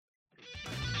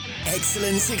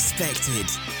Excellence Expected,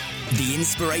 the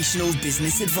Inspirational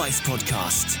Business Advice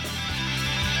Podcast.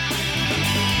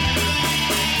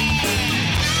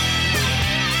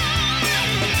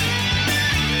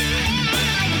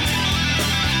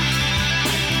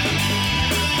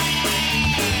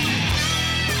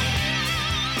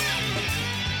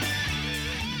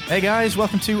 Hey guys,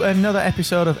 welcome to another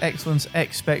episode of Excellence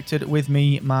Expected with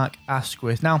me, Mark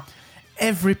Asquith. Now,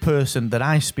 every person that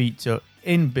I speak to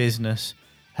in business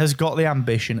has got the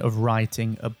ambition of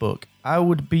writing a book. I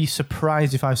would be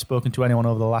surprised if I've spoken to anyone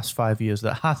over the last 5 years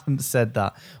that hasn't said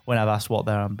that when I've asked what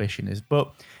their ambition is.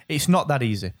 But it's not that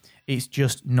easy. It's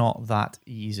just not that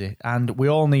easy. And we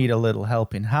all need a little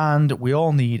helping hand. We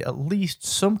all need at least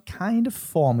some kind of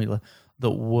formula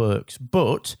that works.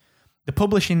 But the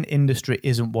publishing industry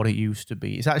isn't what it used to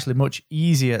be. It's actually much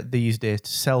easier these days to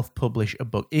self-publish a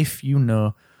book if you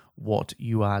know what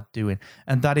you are doing.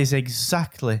 And that is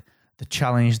exactly the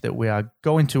challenge that we are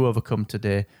going to overcome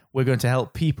today. We're going to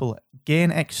help people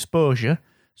gain exposure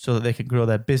so that they can grow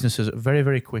their businesses very,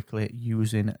 very quickly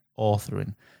using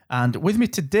authoring. And with me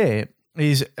today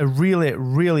is a really,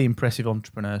 really impressive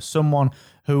entrepreneur, someone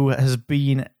who has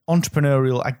been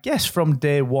entrepreneurial, I guess, from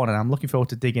day one, and I'm looking forward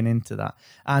to digging into that.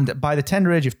 And by the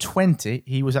tender age of 20,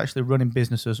 he was actually running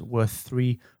businesses worth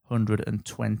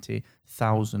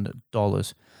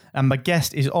 $320,000. And my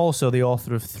guest is also the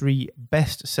author of 3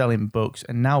 best-selling books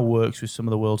and now works with some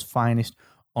of the world's finest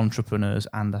entrepreneurs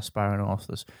and aspiring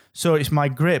authors. So it's my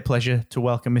great pleasure to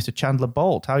welcome Mr. Chandler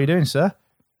Bolt. How are you doing, sir?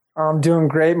 I'm doing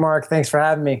great, Mark. Thanks for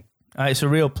having me. It's a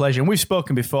real pleasure. And we've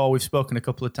spoken before. We've spoken a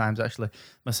couple of times, actually,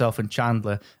 myself and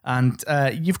Chandler. And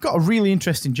you've got a really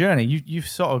interesting journey. You've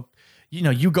sort of,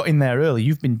 you got in there early.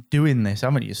 You've been doing this,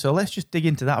 haven't you? So let's just dig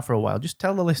into that for a while. Just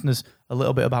tell the listeners a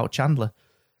little bit about Chandler.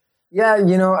 Yeah,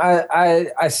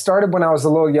 I started when I was a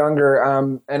little younger,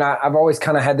 and I've always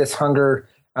kind of had this hunger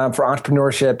for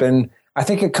entrepreneurship. And I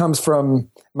think it comes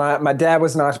from my dad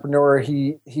was an entrepreneur.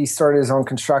 He started his own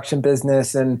construction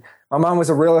business, and my mom was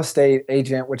a real estate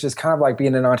agent, which is kind of like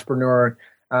being an entrepreneur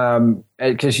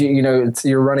because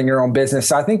you're running your own business.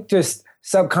 So I think just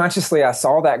subconsciously I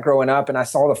saw that growing up, and I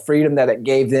saw the freedom that it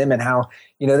gave them, and how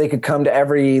they could come to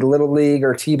every little league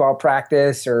or t-ball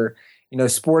practice or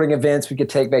sporting events. We could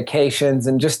take vacations,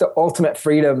 and just the ultimate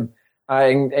freedom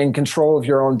and control of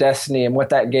your own destiny and what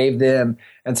that gave them.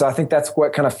 And so I think that's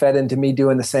what kind of fed into me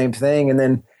doing the same thing. And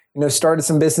then, started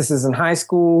some businesses in high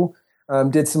school,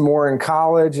 did some more in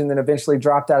college, and then eventually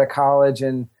dropped out of college,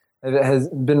 and it has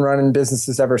been running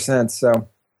businesses ever since. So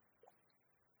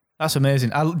that's amazing.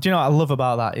 Do you know what I love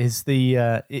about that is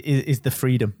the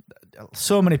freedom.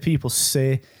 So many people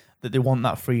say that they want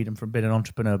that freedom from being an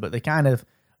entrepreneur, but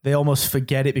they almost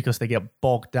forget it because they get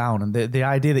bogged down. And the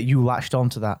idea that you latched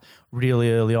onto that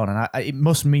really early on, and it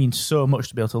must mean so much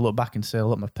to be able to look back and say,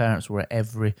 look, my parents were at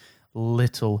every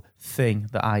little thing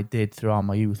that I did throughout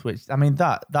my youth, which, I mean,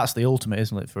 that's the ultimate,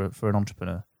 isn't it, for an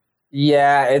entrepreneur?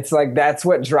 Yeah, it's like that's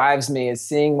what drives me, is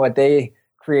seeing what they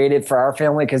created for our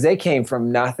family, because they came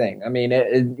from nothing. I mean,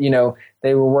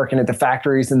 they were working at the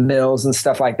factories and mills and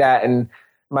stuff like that. And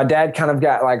my dad kind of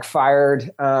got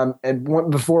fired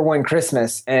before one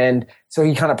Christmas. And so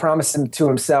he kind of promised to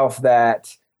himself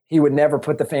that he would never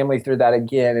put the family through that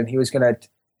again. And he was going to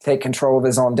take control of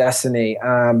his own destiny.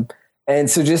 And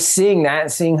so just seeing that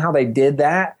and seeing how they did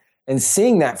that and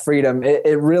seeing that freedom,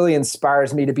 it really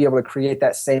inspires me to be able to create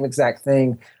that same exact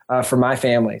thing for my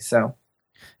family. So.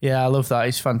 Yeah, I love that.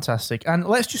 It's fantastic. And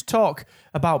let's just talk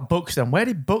about books then. Where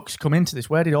did books come into this?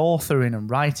 Where did authoring and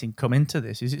writing come into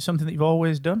this? Is it something that you've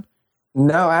always done?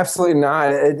 No, absolutely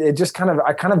not. It just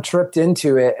I kind of tripped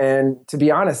into it. And to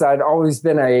be honest, I'd always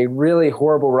been a really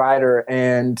horrible writer,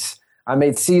 and I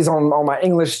made C's on all my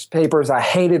English papers. I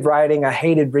hated writing. I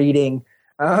hated reading.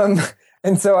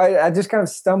 And so I just kind of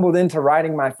stumbled into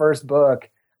writing my first book,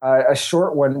 a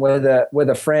short one with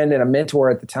a friend and a mentor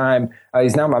at the time.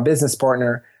 He's now my business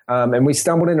partner. And we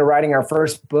stumbled into writing our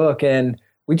first book, and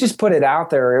we just put it out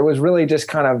there. It was really just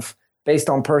kind of based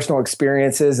on personal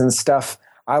experiences and stuff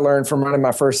I learned from running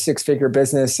my first 6-figure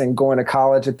business and going to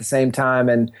college at the same time,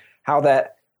 and how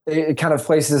that it kind of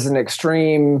places an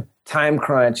extreme time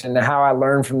crunch and how I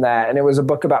learned from that. And it was a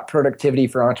book about productivity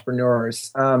for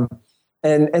entrepreneurs.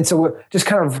 And so we just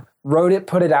kind of wrote it,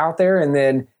 put it out there, and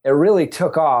then it really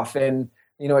took off. And,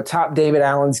 it topped David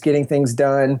Allen's Getting Things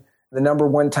Done, the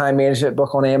 #1 time management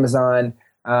book on Amazon.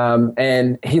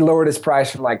 And he lowered his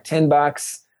price from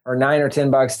 $10 or $9 or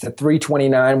 $10 to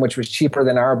 $3.29, which was cheaper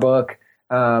than our book.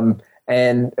 And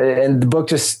the book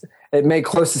it made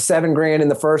close to $7,000 in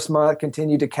the first month,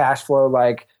 continued to cash flow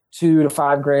 $2,000 to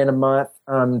 $5,000 a month,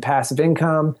 passive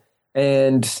income.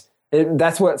 And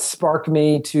that's what sparked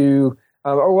me to,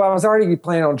 I was already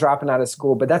planning on dropping out of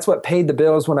school, but that's what paid the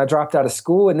bills when I dropped out of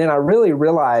school. And then I really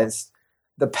realized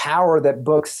the power that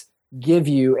books give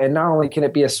you. And not only can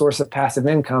it be a source of passive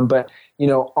income, but,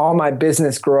 all my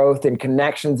business growth and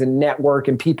connections and network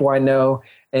and people I know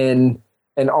and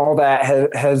all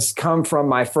that has come from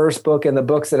my first book and the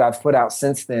books that I've put out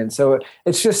since then. So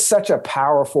it's just such a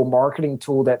powerful marketing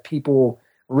tool that people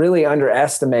really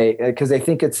underestimate because they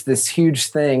think it's this huge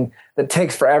thing that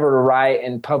takes forever to write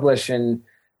and publish and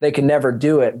they can never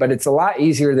do it. But it's a lot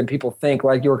easier than people think,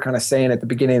 like you were kind of saying at the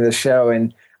beginning of the show.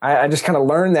 And I just kind of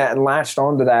learned that and latched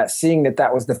onto that, seeing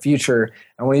that was the future.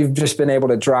 And we've just been able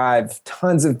to drive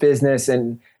tons of business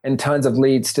and tons of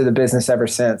leads to the business ever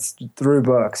since through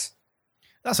books.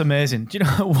 That's amazing. Do you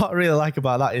know what I really like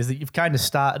about that is that you've kind of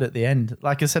started at the end.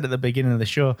 Like I said at the beginning of the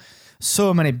show,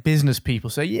 so many business people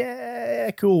say,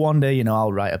 yeah, cool, one day,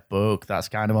 I'll write a book. That's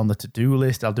kind of on the to-do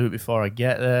list. I'll do it before I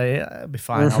get there. Yeah, it'll be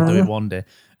fine. I'll do it one day.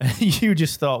 And you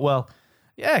just thought, well,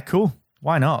 yeah, cool.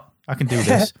 Why not? I can do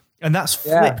this. And that's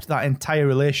flipped that entire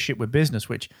relationship with business,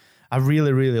 which I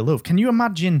really, really love. Can you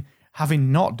imagine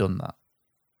having not done that?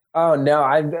 Oh,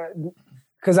 no.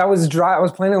 Because I was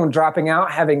planning on dropping out,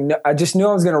 I just knew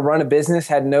I was going to run a business,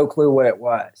 had no clue what it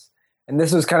was. And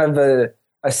this was kind of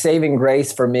a saving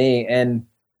grace for me. And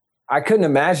I couldn't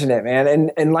imagine it,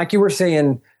 man. And like you were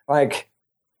saying, like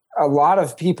a lot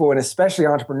of people and especially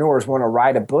entrepreneurs want to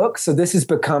write a book. So this has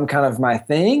become kind of my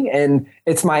thing. And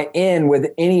it's my in with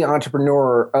any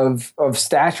entrepreneur of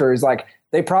stature is like,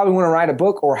 they probably want to write a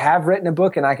book or have written a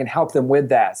book and I can help them with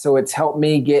that. So it's helped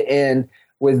me get in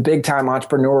with big time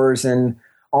entrepreneurs and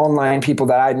online people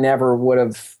that I never would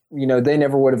have, they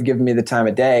never would have given me the time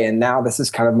of day. And now this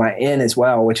is kind of my in as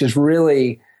well, which has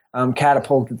really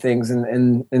catapulted things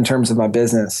in terms of my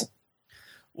business.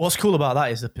 What's cool about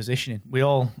that is the positioning. We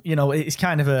all, it's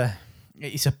kind of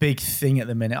it's a big thing at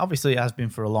the minute. Obviously it has been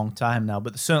for a long time now,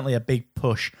 but there's certainly a big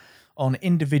push on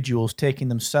individuals taking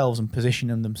themselves and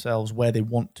positioning themselves where they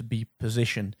want to be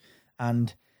positioned.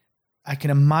 And I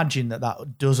can imagine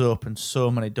that does open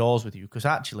so many doors with you because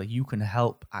actually you can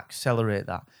help accelerate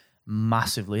that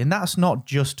massively. And that's not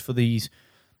just for these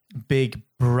big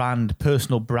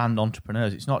personal brand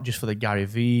entrepreneurs. It's not just for the Gary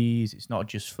V's. It's not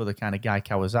just for the kind of Guy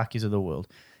Kawasaki's of the world.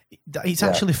 It's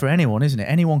actually for anyone, isn't it?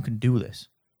 Anyone can do this.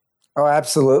 Oh,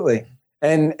 absolutely.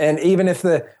 And even if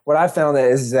what I found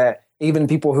is that even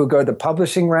people who go the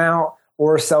publishing route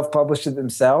or self-publish it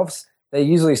themselves, they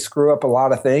usually screw up a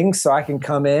lot of things. So I can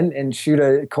come in and shoot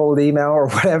a cold email or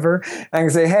whatever. I can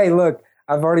say, hey, look,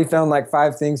 I've already found like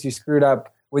 5 things you screwed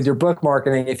up with your book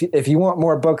marketing. If you want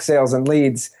more book sales and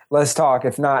leads, let's talk.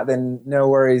 If not, then no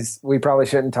worries. We probably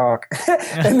shouldn't talk.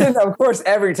 And then of course,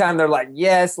 every time they're like,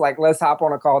 yes, like let's hop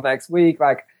on a call next week.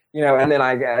 Like, and then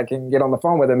I can get on the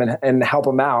phone with them and help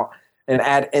them out and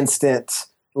add instant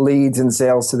leads and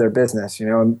sales to their business,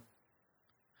 Well,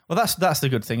 that's the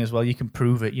good thing as well. You can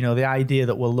prove it. The idea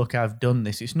that, well, look, I've done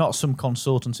this. It's not some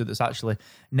consultancy that's actually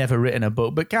never written a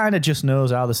book, but kind of just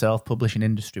knows how the self-publishing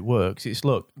industry works. It's,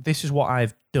 look, this is what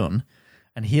I've done,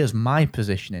 and here's my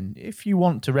positioning. If you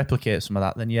want to replicate some of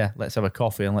that, then yeah, let's have a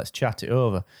coffee and let's chat it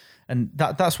over. And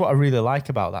that's what I really like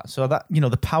about that. So that,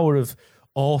 the power of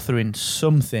authoring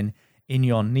something in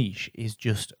your niche is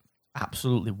just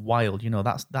absolutely wild.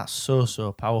 That's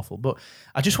so powerful. But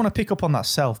I just want to pick up on that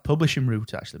self-publishing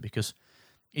route actually, because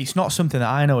it's not something that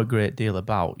I know a great deal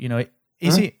about.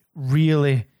 Is it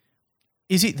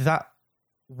that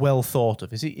well thought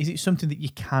of? Is it something that you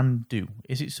can do?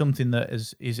 Is it something that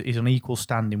is on equal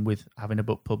standing with having a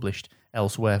book published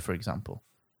elsewhere, for example?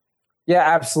 Yeah,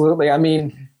 absolutely. I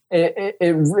mean,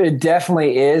 it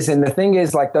definitely is. And the thing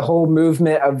is, like the whole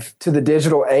movement to the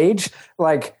digital age,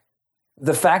 like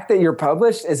the fact that you're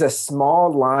published is a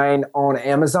small line on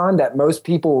Amazon that most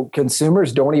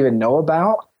consumers don't even know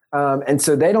about. And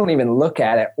so they don't even look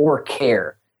at it or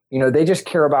care. They just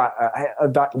care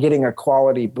about getting a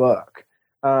quality book.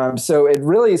 So it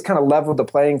really has kind of leveled the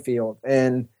playing field.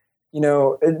 And,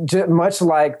 much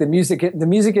like the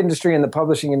music industry and the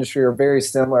publishing industry are very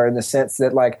similar in the sense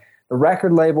that like the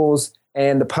record labels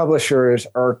and the publishers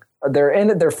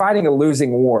they're fighting a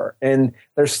losing war, and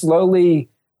they're slowly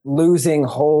losing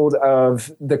hold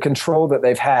of the control that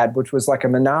they've had, which was like a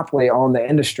monopoly on the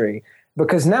industry.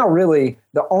 Because now really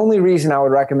the only reason I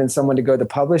would recommend someone to go the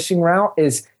publishing route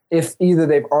is if either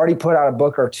they've already put out a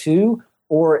book or 2,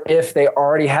 or if they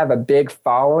already have a big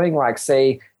following, like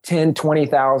say 10,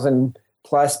 20,000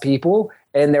 plus people,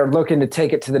 and they're looking to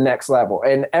take it to the next level.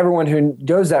 And everyone who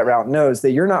goes that route knows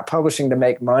that you're not publishing to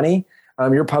make money.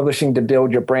 You're publishing to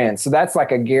build your brand. So that's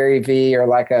like a Gary Vee or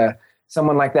like a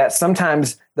someone like that.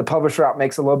 Sometimes the publisher route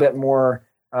makes a little bit more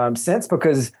sense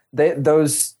because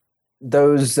the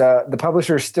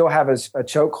publishers still have a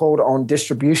chokehold on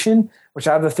distribution, which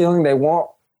I have a feeling they won't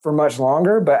for much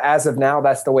longer. But as of now,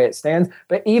 that's the way it stands.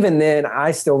 But even then,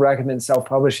 I still recommend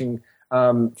self-publishing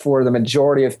for the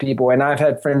majority of people. And I've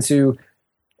had friends who,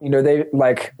 they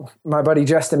like my buddy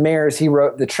Justin Mayers, he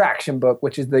wrote the Traction book,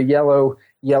 which is the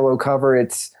yellow cover.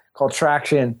 It's called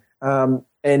Traction.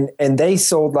 And they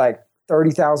sold like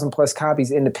 30,000 plus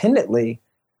copies independently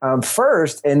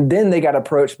first, and then they got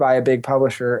approached by a big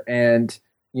publisher, and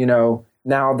now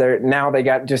they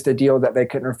got just a deal that they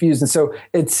couldn't refuse. And so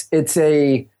it's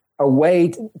a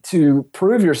way to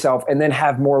prove yourself and then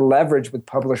have more leverage with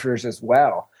publishers as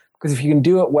well. Because if you can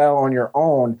do it well on your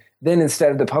own, then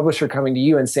instead of the publisher coming to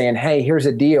you and saying, hey, here's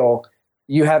a deal,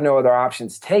 you have no other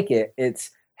options, take it.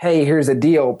 It's, hey, here's a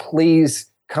deal, please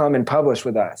come and publish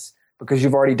with us because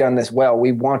you've already done this well.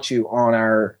 We want you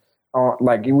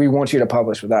we want you to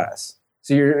publish with us.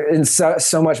 So you're in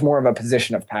so much more of a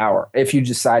position of power if you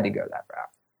decide to go that route.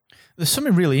 There's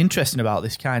something really interesting about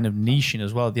this kind of niching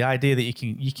as well. The idea that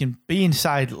you can be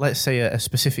inside, let's say, a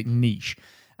specific niche,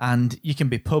 and you can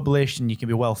be published and you can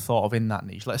be well thought of in that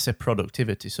niche. Let's say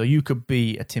productivity. So you could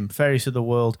be a Tim Ferriss of the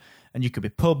world and you could be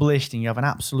published and you have an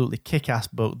absolutely kick-ass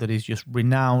book that is just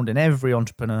renowned, and every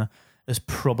entrepreneur has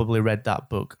probably read that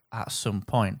book at some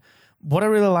point. What I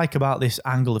really like about this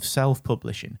angle of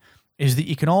self-publishing is that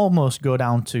you can almost go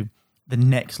down to the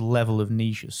next level of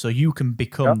niches. So you can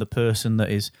become the person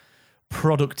that is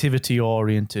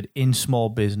productivity-oriented in small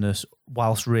business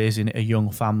whilst raising a young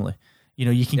family.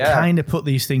 You can kind of put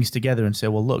these things together and say,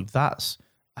 well, look,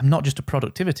 I'm not just a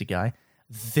productivity guy.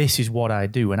 This is what I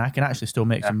do, and I can actually still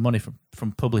make some money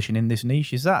from publishing in this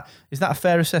niche. Is that a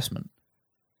fair assessment?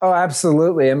 Oh,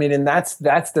 absolutely. I mean, and that's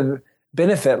the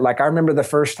benefit. Like I remember the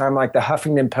first time, like the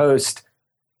Huffington Post,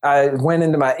 I went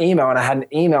into my email and I had an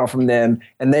email from them,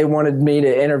 and they wanted me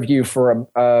to interview for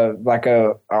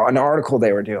an article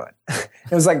they were doing.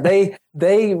 It was like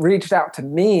they reached out to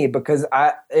me because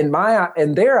in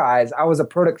their eyes, I was a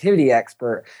productivity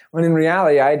expert, when in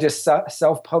reality, I just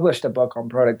self-published a book on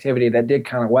productivity that did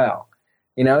kind of well,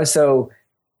 So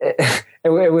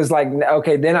it was like,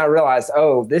 okay, then I realized,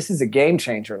 oh, this is a game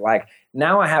changer. Like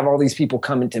now I have all these people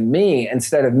coming to me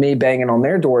instead of me banging on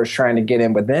their doors trying to get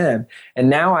in with them. And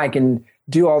now I can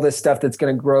do all this stuff that's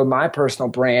going to grow my personal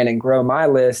brand and grow my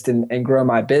list and grow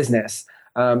my business.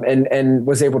 And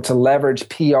was able to leverage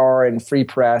PR and free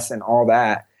press and all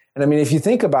that. And I mean, if you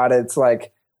think about it, it's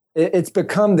like, it's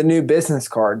become the new business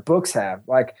card books have.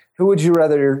 Like, who would you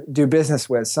rather do business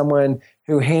with? Someone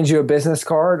who hands you a business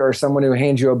card or someone who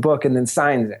hands you a book and then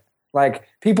signs it? Like,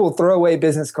 people throw away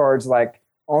business cards like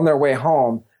on their way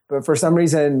home, but for some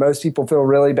reason, most people feel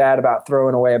really bad about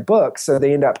throwing away a book. So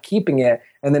they end up keeping it,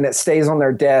 and then it stays on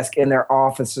their desk in their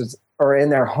offices or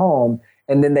in their home.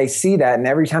 And then they see that, and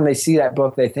every time they see that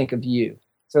book, they think of you.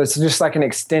 So it's just like an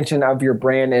extension of your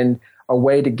brand and a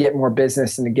way to get more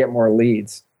business and to get more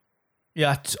leads.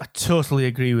 Yeah, I totally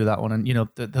agree with that one. And,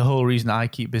 the whole reason I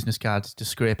keep business cards is to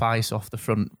scrape ice off the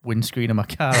front windscreen of my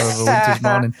car over a winter's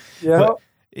morning. Yep. But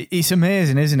it's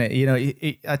amazing, isn't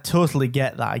it? I totally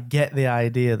get that. I get the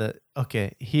idea that,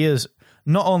 okay, here's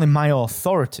not only my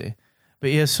authority, but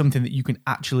here's something that you can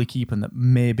actually keep and that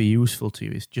may be useful to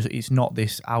you. It's not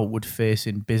this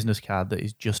outward-facing business card that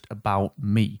is just about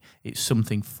me. It's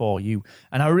something for you.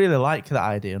 And I really like that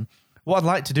idea. And what I'd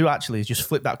like to do actually is just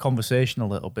flip that conversation a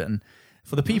little bit. And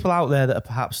for the people out there that are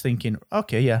perhaps thinking,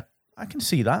 okay, yeah, I can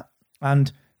see that,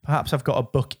 and perhaps I've got a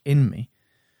book in me,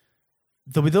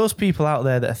 there'll be those people out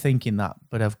there that are thinking that,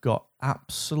 but have got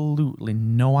absolutely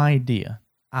no idea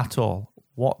at all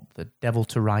what the devil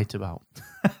to write about.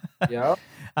 Yeah.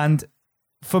 And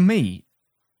for me,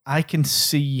 I can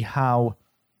see how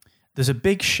there's a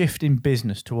big shift in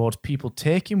business towards people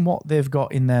taking what they've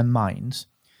got in their minds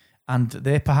and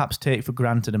they perhaps take for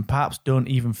granted and perhaps don't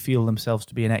even feel themselves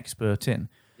to be an expert in.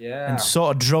 Yeah. And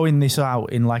sort of drawing this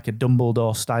out in like a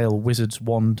Dumbledore-style wizard's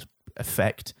wand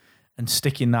effect and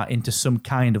sticking that into some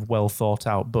kind of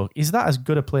well-thought-out book. Is that as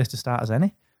good a place to start as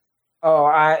any?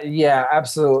 Oh, yeah,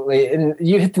 absolutely. And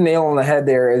you hit the nail on the head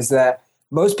there, is that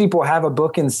most people have a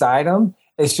book inside them.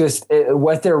 It's just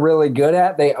what they're really good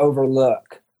at, they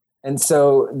overlook. And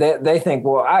so they think,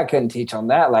 well, I couldn't teach on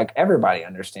that. Like, everybody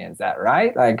understands that,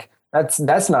 right? Like, that's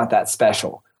not that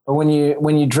special. But when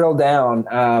you drill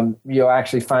down, you'll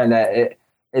actually find that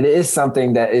it is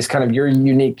something that is kind of your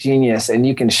unique genius, and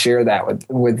you can share that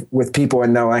with people,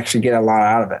 and they'll actually get a lot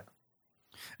out of it.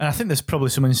 And I think there's probably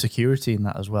some insecurity in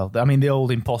that as well. I mean, the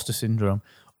old imposter syndrome.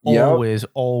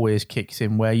 always kicks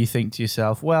in, where you think to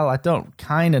yourself, well, I don't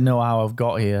kind of know how I've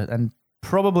got here. And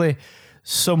probably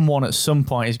someone at some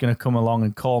point is going to come along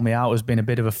and call me out as being a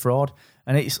bit of a fraud.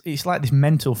 And it's like this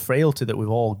mental frailty that we've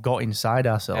all got inside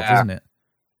ourselves, isn't it?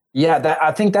 Yeah,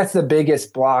 I think that's the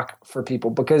biggest block for people,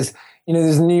 because,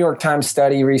 there's a New York Times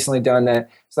study recently done that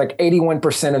it's like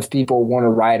 81% of people want to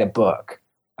write a book.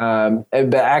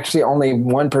 But actually only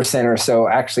 1% or so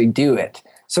actually do it.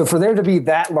 So for there to be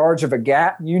that large of a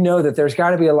gap, that there's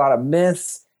got to be a lot of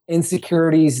myths,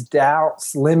 insecurities,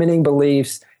 doubts, limiting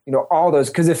beliefs, all those.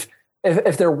 Because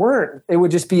if there weren't, it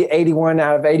would just be 81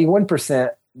 out of 81%,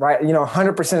 right?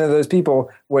 100% of those people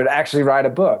would actually write a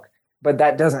book. But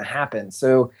that doesn't happen.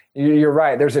 So you're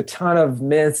right. There's a ton of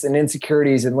myths and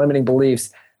insecurities and limiting beliefs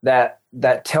that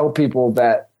tell people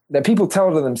that people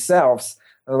tell to themselves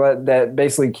that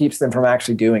basically keeps them from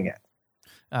actually doing it.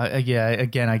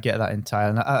 Again, I get that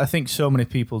entirely. And I think so many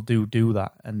people do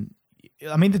that. And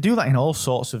I mean, they do that in all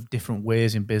sorts of different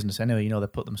ways in business anyway. They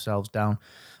put themselves down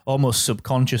almost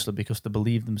subconsciously because they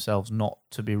believe themselves not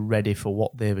to be ready for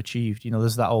what they've achieved.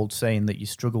 There's that old saying that you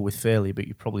struggle with failure, but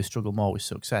you probably struggle more with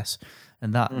success.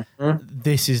 And that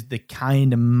this is the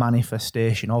kind of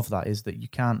manifestation of that, is that you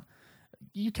can't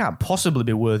possibly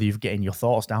be worthy of getting your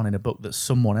thoughts down in a book that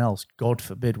someone else, God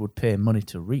forbid, would pay money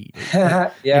to read.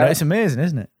 It's amazing,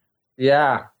 isn't it?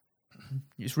 Yeah.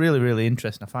 It's really, really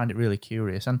interesting. I find it really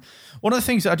curious. And one of the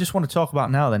things that I just want to talk about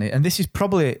now then, and this is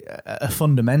probably a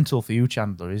fundamental for you,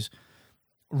 Chandler, is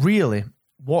really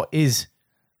what is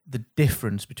the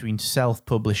difference between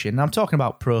self-publishing? Now I'm talking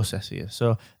about process here.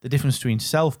 So the difference between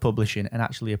self-publishing and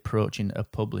actually approaching a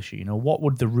publisher. What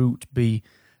would the route be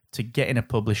to getting a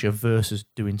publisher versus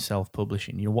doing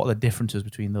self-publishing? What are the differences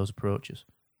between those approaches?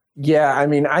 Yeah, I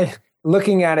mean,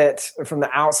 looking at it from the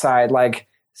outside, like,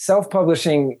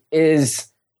 self-publishing is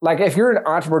like, if you're an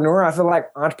entrepreneur, I feel like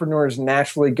entrepreneurs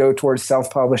naturally go towards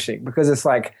self-publishing, because it's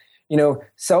like,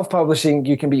 self-publishing,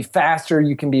 you can be faster,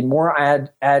 you can be more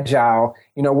agile,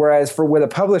 whereas with a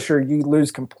publisher, you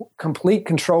lose complete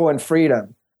control and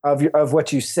freedom of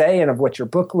what you say and of what your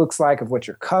book looks like, of what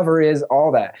your cover is,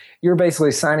 all that. You're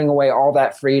basically signing away all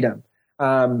that freedom.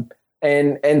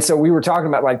 And so we were talking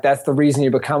about, like, that's the reason you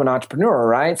become an entrepreneur,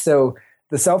 right? So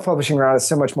the self-publishing route is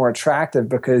so much more attractive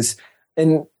because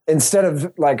instead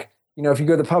of, like, if you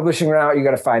go the publishing route, you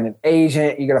got to find an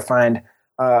agent, you got to find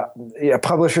a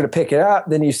publisher to pick it up.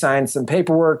 Then you sign some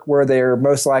paperwork where they're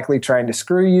most likely trying to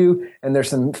screw you, and there's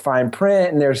some fine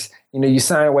print, and there's, you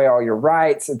sign away all your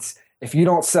rights. If you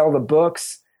don't sell the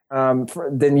books,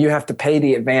 then you have to pay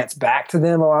the advance back to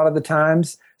them a lot of the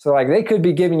times. So, like, they could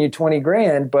be giving you 20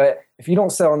 grand, but if you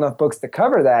don't sell enough books to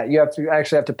cover that, you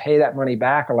actually have to pay that money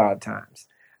back a lot of times.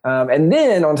 And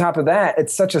then on top of that,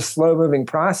 it's such a slow moving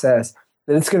process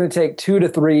that it's going to take 2 to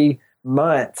 3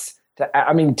 months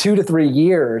 2 to 3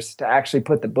 years to actually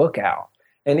put the book out.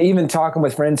 And even talking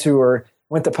with friends who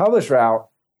went the publish route,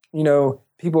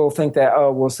 people think that,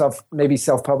 oh, well, maybe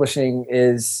self-publishing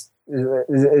is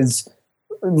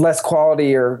less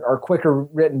quality or quicker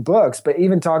written books. But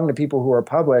even talking to people who are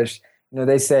published,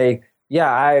 they say, yeah,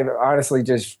 I honestly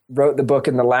just wrote the book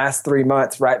in the last 3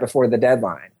 months right before the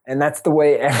deadline. And that's the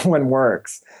way everyone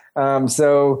works.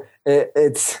 So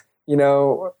it's,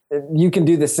 you can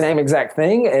do the same exact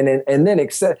thing. And then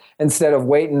instead of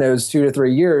waiting those 2 to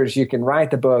 3 years, you can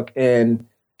write the book in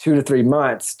 2 to 3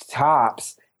 months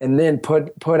tops, and then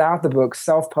put out the book,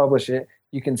 self-publish it.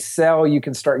 You can sell, you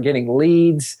can start getting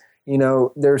leads.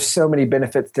 There's so many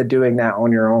benefits to doing that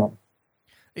on your own.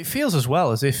 It feels as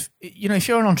well as if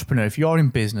you're an entrepreneur, if you're in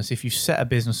business, if you set a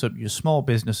business up, you're a small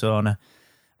business owner,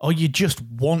 or you just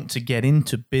want to get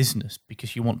into business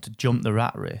because you want to jump the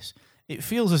rat race, it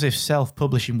feels as if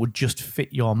self-publishing would just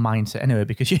fit your mindset anyway,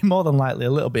 because you're more than likely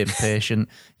a little bit impatient.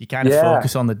 You kind of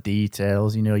focus on the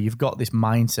details. You've got this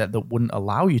mindset that wouldn't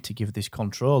allow you to give this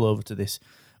control over to this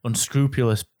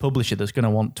unscrupulous publisher that's going to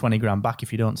want 20 grand back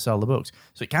if you don't sell the books.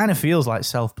 So it kind of feels like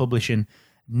self-publishing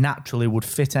naturally would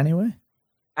fit anyway.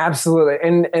 Absolutely.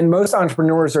 And most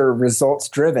entrepreneurs are results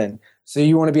driven. So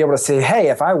you want to be able to say, hey,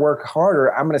 if I work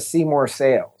harder, I'm going to see more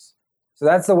sales. So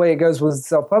that's the way it goes with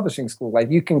self-publishing school. Like,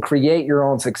 you can create your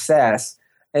own success.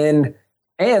 And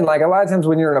like, a lot of times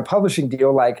when you're in a publishing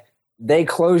deal, like, they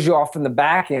close you off in the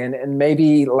back end, and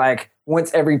maybe like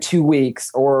once every 2 weeks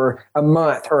or a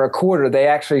month or a quarter, they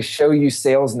actually show you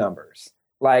sales numbers.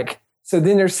 Like, so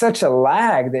then there's such a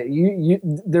lag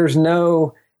that there's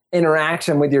no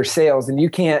interaction with your sales, and you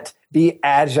can't be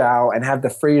agile and have the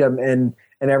freedom and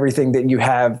everything that you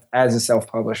have as a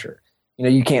self-publisher.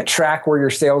 You can't track where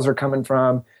your sales are coming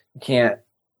from. You can't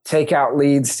take out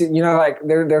leads. Like,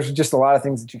 there's just a lot of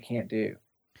things that you can't do.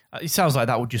 It sounds like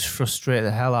that would just frustrate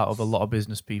the hell out of a lot of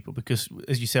business people because,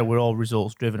 as you said, we're all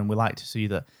results driven and we like to see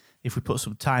that if we put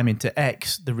some time into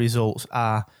X, the results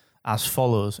are as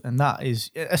follows. And that is,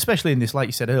 especially in this, like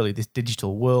you said earlier, this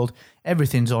digital world,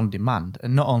 everything's on demand.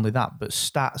 And not only that, but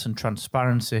stats and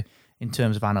transparency in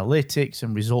terms of analytics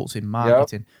and results in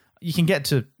marketing. Yep. You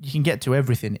can get to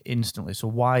everything instantly. So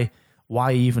why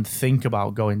even think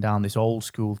about going down this old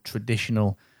school,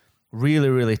 traditional, really,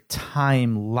 really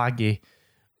time laggy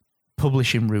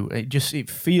publishing route? It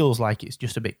feels like it's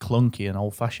just a bit clunky and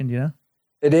old fashioned, you know?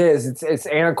 It is. It's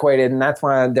antiquated, and that's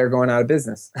why they're going out of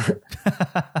business.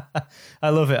 I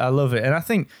love it. And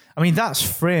I mean, that's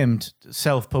framed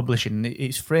self-publishing.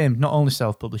 It's framed not only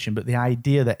self-publishing, but the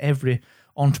idea that every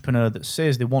entrepreneur that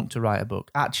says they want to write a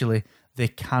book, actually they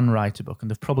can write a book,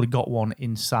 and they've probably got one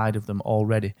inside of them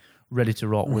already, ready to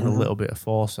rock with a little bit of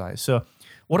foresight. So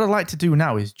what I'd like to do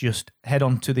now is just head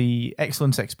on to the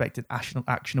Excellence Expected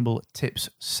Actionable Tips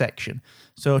section.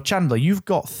 So Chandler, you've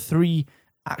got 3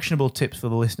 actionable tips for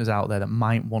the listeners out there that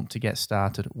might want to get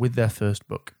started with their first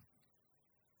book.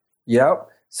 Yep.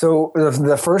 So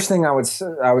the first thing I would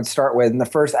start with, and the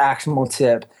first actionable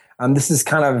tip, this is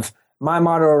kind of my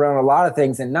motto around a lot of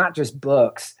things, and not just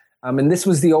books. And this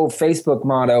was the old Facebook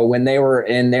motto when they were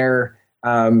in their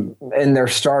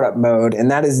startup mode,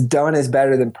 and that is done is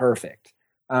better than perfect.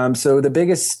 So the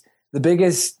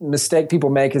biggest mistake people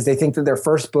make is they think that their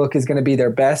first book is going to be their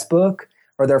best book,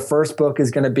 or their first book is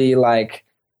going to be like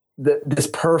this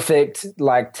perfect,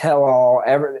 like tell all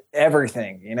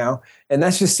everything, you know, and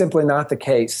that's just simply not the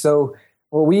case. So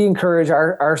what we encourage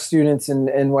our students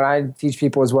and what I teach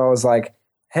people as well is like,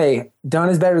 hey, done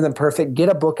is better than perfect. Get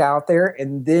a book out there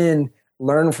and then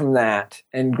learn from that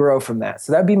and grow from that.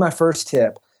 So that'd be my first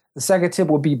tip. The second tip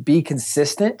would be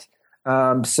consistent.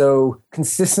 So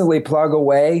consistently plug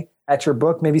away at your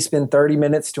book, maybe spend 30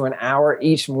 minutes to an hour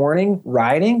each morning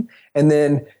writing, and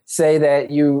then say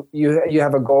that you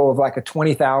have a goal of like a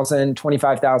 20,000,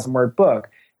 25,000 word book.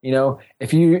 You know,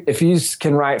 if you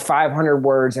can write 500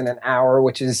 words in an hour,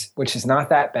 which is not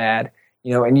that bad,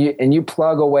 you know, and you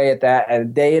plug away at that at a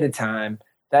day at a time,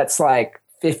 that's like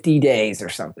 50 days or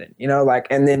something, you know, like,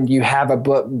 and then you have a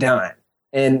book done.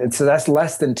 And so that's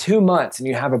less than 2 months and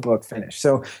you have a book finished.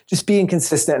 So just being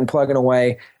consistent and plugging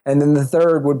away. And then the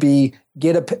third would be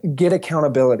get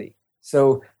accountability.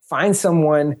 So find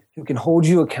someone who can hold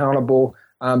you accountable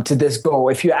to this goal.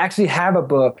 If you actually have a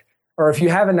book, or if you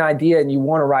have an idea and you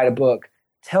want to write a book,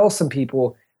 tell some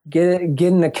people, get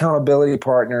an accountability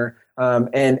partner,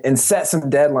 and set some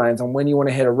deadlines on when you want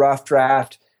to hit a rough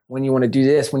draft, when you want to do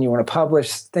this, when you want to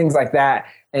publish, things like that.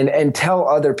 And tell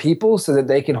other people so that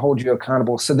they can hold you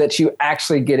accountable, so that you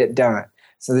actually get it done,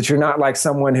 so that you're not like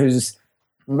someone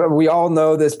we all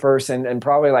know this person, and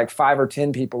probably like 5 or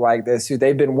 10 people like this, who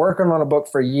they've been working on a book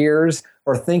for years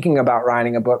or thinking about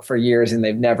writing a book for years and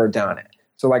they've never done it.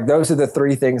 So like those are the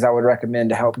 3 things I would recommend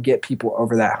to help get people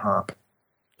over that hump.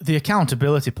 The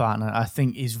accountability partner, I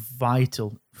think, is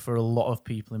vital for a lot of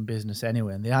people in business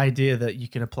anyway. And the idea that you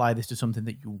can apply this to something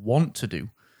that you want to do.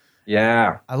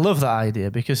 Yeah. I love that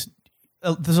idea, because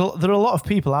there are a lot of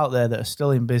people out there that are still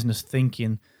in business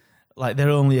thinking like they're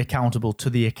only accountable to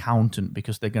the accountant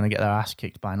because they're going to get their ass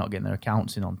kicked by not getting their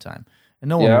accounts in on time. And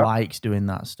no one likes doing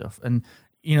that stuff. And,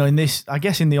 you know, in the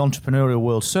entrepreneurial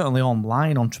world, certainly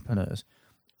online entrepreneurs,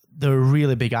 there are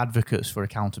really big advocates for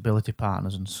accountability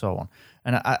partners and so on.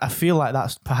 And I feel like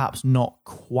that's perhaps not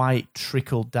quite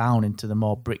trickled down into the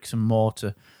more bricks and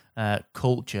mortar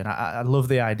culture. And I love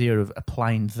the idea of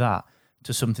applying that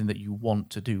to something that you want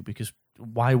to do, because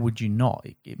why would you not?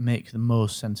 It makes the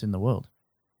most sense in the world.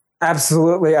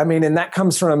 Absolutely. I mean, and that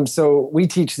comes from, so we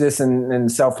teach this in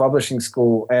self-publishing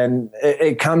school, and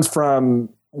it comes from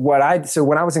so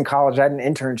when I was in college, I had an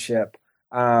internship,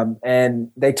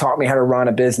 and they taught me how to run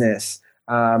a business.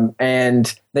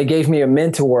 And they gave me a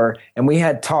mentor, and we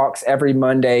had talks every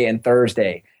Monday and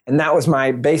Thursday. And that was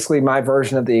basically my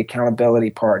version of the accountability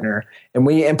partner. And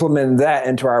we implemented that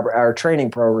into our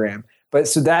training program. But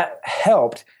so that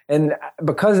helped. And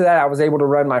because of that, I was able to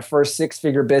run my first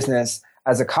 6-figure business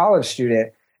as a college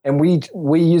student. And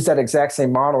we use that exact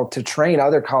same model to train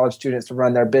other college students to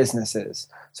run their businesses.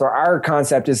 So our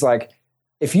concept is like,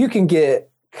 if you can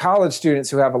get college students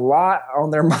who have a lot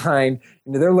on their mind,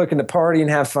 you know, they're looking to party and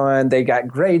have fun, they got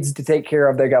grades to take care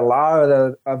of, they got a lot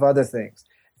of other things.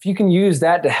 If you can use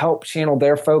that to help channel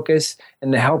their focus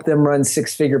and to help them run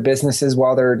 6-figure businesses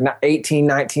while they're 18,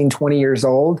 19, 20 years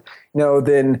old, you know,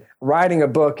 then writing a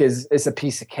book is a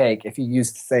piece of cake if you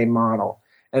use the same model.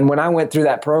 And when I went through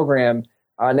that program,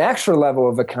 an extra level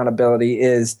of accountability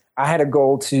is I had a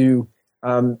goal to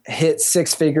hit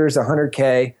 6 figures,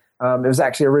 100K, It was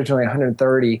actually originally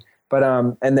 130, but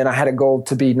and then I had a goal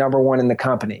to be number one in the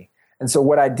company. And so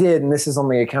what I did, and this is on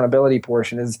the accountability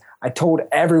portion, is I told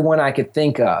everyone I could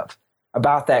think of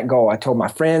about that goal. I told my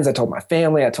friends, I told my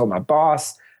family, I told my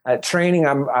boss. At training,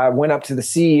 I went up to the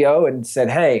CEO and said,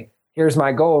 hey, here's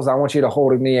my goals. I want you to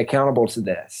hold me accountable to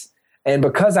this. And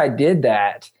because I did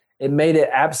that, it made it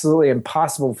absolutely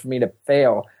impossible for me to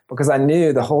fail, because I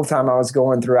knew the whole time I was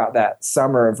going throughout that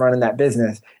summer of running that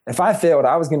business, if I failed,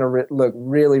 I was going to look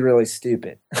really, really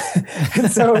stupid.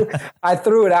 And so I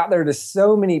threw it out there to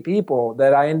so many people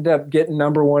that I ended up getting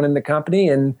number one in the company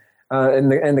and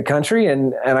in the country,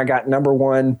 and I got number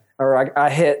one, or I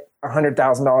hit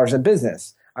 $100,000 in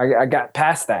business. I got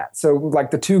past that. So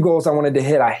like the 2 goals I wanted to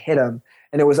hit, I hit them,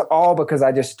 and it was all because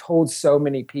I just told so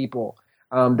many people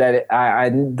that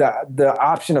the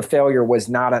option of failure was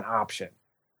not an option.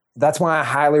 That's why I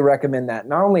highly recommend that.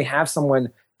 Not only have someone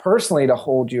personally to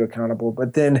hold you accountable,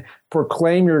 but then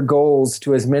proclaim your goals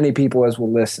to as many people as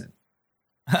will listen.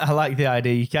 I like the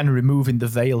idea. You're kind of removing the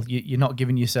veil. You're not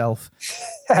giving yourself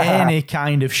any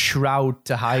kind of shroud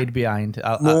to hide behind.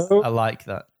 I like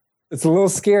that. It's a little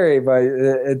scary, but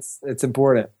it's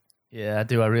important. Yeah, I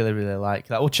do. I really, really like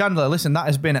that. Well, Chandler, listen, that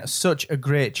has been such a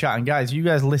great chat. And guys, you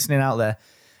guys listening out there,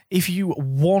 if you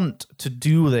want to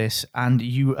do this and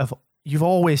you've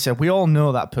always said, we all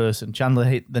know that person. Chandler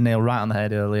hit the nail right on the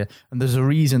head earlier, and there's a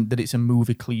reason that it's a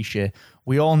movie cliche.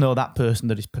 We all know that person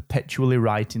that is perpetually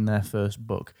writing their first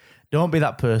book. Don't be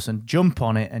that person. Jump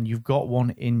on it, and you've got one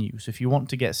in you. So if you want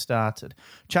to get started,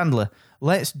 Chandler,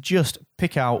 let's just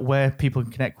pick out where people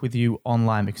can connect with you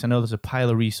online, because I know there's a pile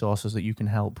of resources that you can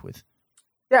help with.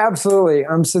 Yeah, absolutely.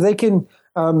 So they can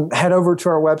head over to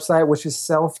our website, which is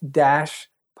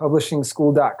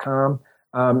self-publishingschool.com.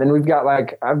 And we've got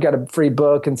I've got a free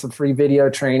book and some free video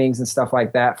trainings and stuff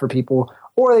like that for people.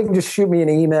 Or they can just shoot me an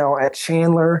email at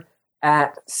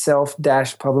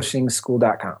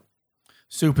chandler@self-publishingschool.com.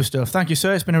 Super stuff. Thank you,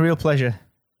 sir. It's been a real pleasure.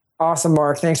 Awesome,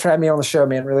 Mark. Thanks for having me on the show,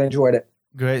 man. Really enjoyed it.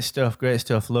 Great stuff.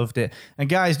 Loved it. And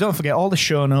guys, don't forget all the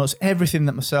show notes, everything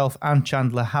that myself and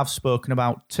Chandler have spoken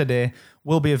about today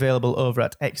will be available over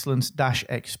at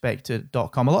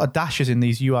excellence-expected.com. A lot of dashes in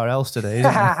these URLs today,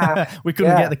 isn't there? We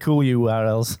couldn't get the cool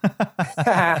URLs.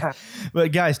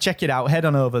 But guys, check it out. Head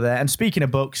on over there. And speaking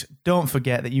of books, don't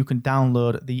forget that you can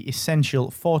download the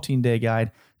essential 14-day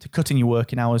guide to cutting your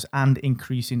working hours and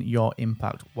increasing your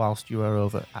impact whilst you are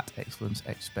over at Excellence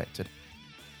Expected.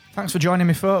 Thanks for joining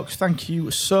me, folks. Thank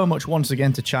you so much once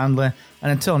again to Chandler.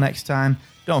 And until next time,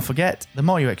 don't forget, the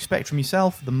more you expect from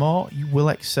yourself, the more you will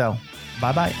excel.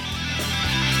 Bye-bye.